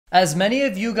As many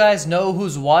of you guys know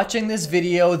who's watching this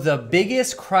video, the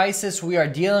biggest crisis we are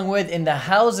dealing with in the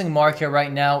housing market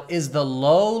right now is the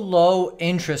low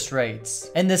interest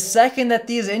rates. And the second that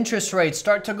these interest rates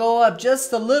start to go up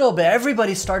just a little bit,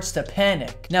 everybody starts to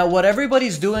panic. Now, what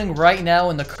everybody's doing right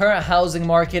now in the current housing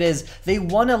market is they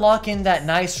want to lock in that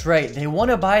nice rate. They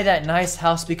want to buy that nice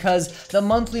house because the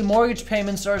monthly mortgage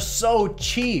payments are so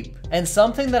cheap. And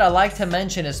something that I like to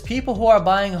mention is people who are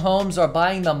buying homes are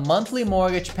buying the monthly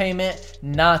mortgage payment,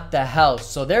 not the house.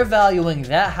 So they're valuing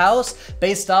that house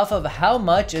based off of how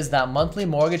much is that monthly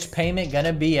mortgage payment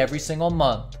gonna be every single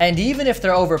month. And even if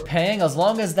they're overpaying, as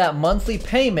long as that monthly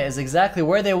payment is exactly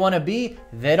where they wanna be,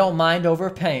 they don't mind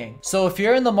overpaying. So if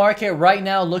you're in the market right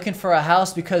now looking for a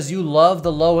house because you love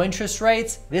the low interest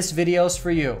rates, this video is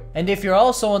for you. And if you're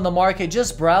also in the market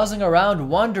just browsing around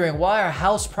wondering why our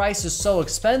house price is so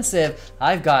expensive,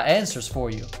 I've got answers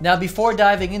for you. Now, before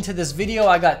diving into this video,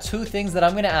 I got two things that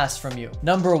I'm gonna ask from you.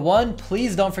 Number one,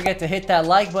 please don't forget to hit that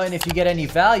like button if you get any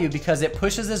value, because it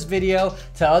pushes this video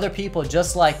to other people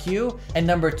just like you. And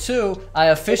number two, I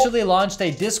officially launched a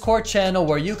Discord channel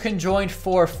where you can join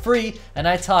for free, and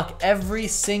I talk every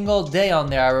single day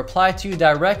on there. I reply to you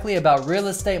directly about real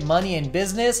estate, money, and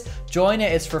business. Join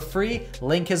it, it's for free.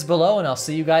 Link is below, and I'll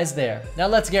see you guys there. Now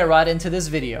let's get right into this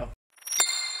video.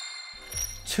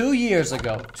 2 years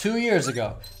ago,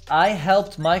 I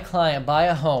helped my client buy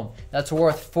a home that's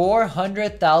worth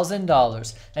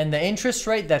 $400,000, and the interest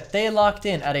rate that they locked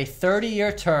in at a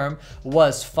 30-year term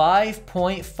was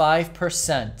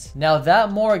 5.5%. Now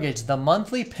that mortgage, the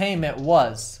monthly payment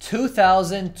was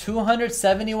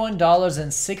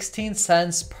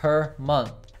 $2,271.16 per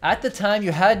month. At the time,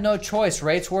 you had no choice.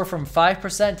 Rates were from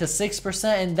 5% to 6%,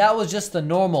 and that was just the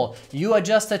normal. You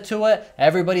adjusted to it,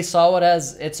 everybody saw it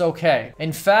as it's okay.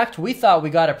 In fact, we thought we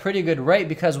got a pretty good rate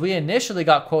because we initially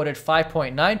got quoted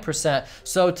 5.9%,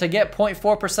 so to get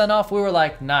 0.4% off, we were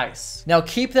like, nice. Now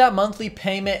keep that monthly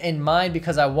payment in mind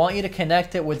because I want you to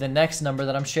connect it with the next number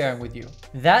that I'm sharing with you.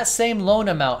 That same loan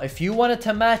amount, if you wanted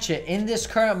to match it in this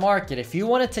current market, if you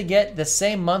wanted to get the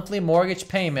same monthly mortgage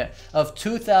payment of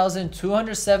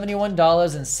 $2,271.16,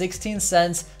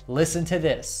 listen to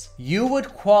this. You would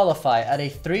qualify at a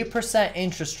 3%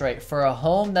 interest rate for a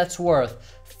home that's worth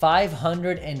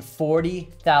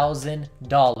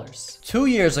 $540,000. 2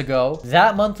 years ago,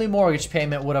 that monthly mortgage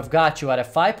payment would have got you at a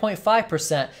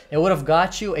 5.5%, it would have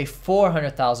got you a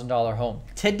 $400,000 home.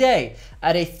 Today,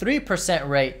 at a 3%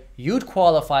 rate, you'd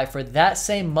qualify for that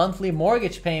same monthly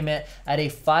mortgage payment at a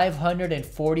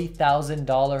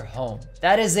 $540,000 home.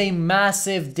 That is a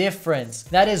massive difference.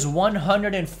 That is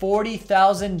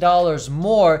 $140,000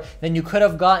 more than you could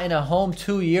have gotten a home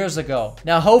 2 years ago.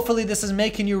 Now, hopefully this is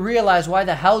making you realize why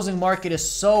the housing market is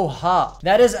so hot.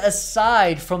 That is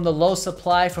aside from the low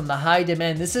supply, from the high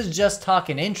demand. This is just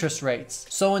talking interest rates.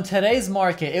 So in today's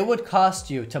market, it would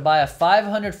cost you to buy a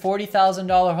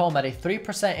 $540,000 home at a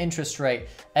 3% interest rate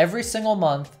every single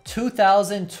month,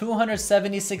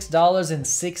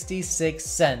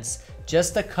 $2,276.66.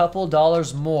 Just a couple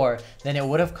dollars more than it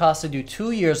would have costed you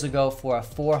 2 years ago for a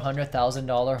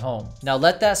 $400,000 home. Now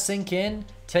let that sink in.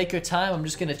 Take your time. I'm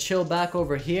just gonna chill back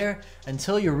over here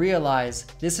until you realize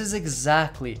this is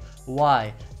exactly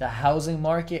why the housing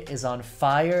market is on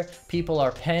fire. People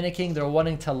are panicking. They're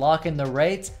wanting to lock in the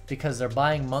rates because they're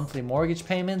buying monthly mortgage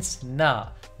payments,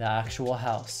 not the actual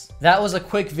house. That was a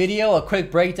quick video, a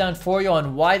quick breakdown for you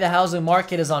on why the housing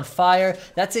market is on fire.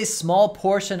 That's a small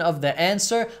portion of the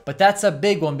answer, but that's a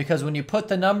big one because when you put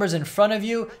the numbers in front of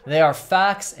you, they are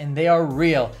facts and they are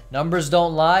real. Numbers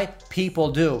don't lie,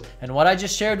 people do. And what I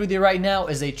just shared with you right now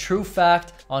is a true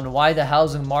fact on why the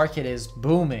housing market is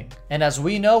booming. And as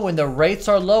we know, when the rates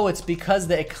are low, it's because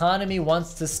the economy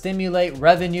wants to stimulate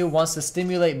revenue, wants to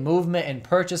stimulate movement and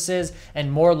purchases and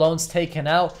more loans taken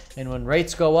out. And when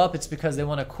rates go up, it's because they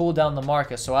want to cool down the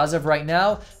market. So as of right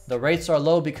now, the rates are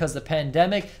low because of the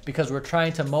pandemic, because we're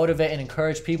trying to motivate and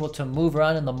encourage people to move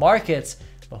around in the markets.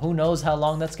 But who knows how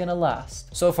long that's gonna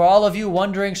last. So for all of you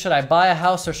wondering, should I buy a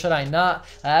house or should I not?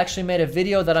 I actually made a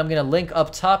video that I'm gonna link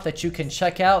up top that you can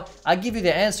check out. I give you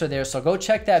the answer there, so go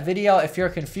check that video if you're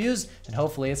confused, and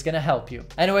hopefully it's gonna help you.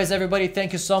 Anyways, everybody,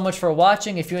 thank you so much for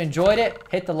watching. If you enjoyed it,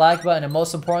 hit the like button, and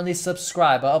most importantly,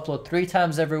 subscribe. I upload 3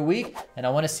 times every week, and I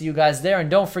wanna see you guys there. And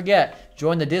don't forget,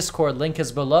 join the Discord, link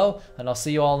is below, and I'll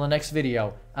see you all in the next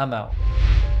video. I'm out.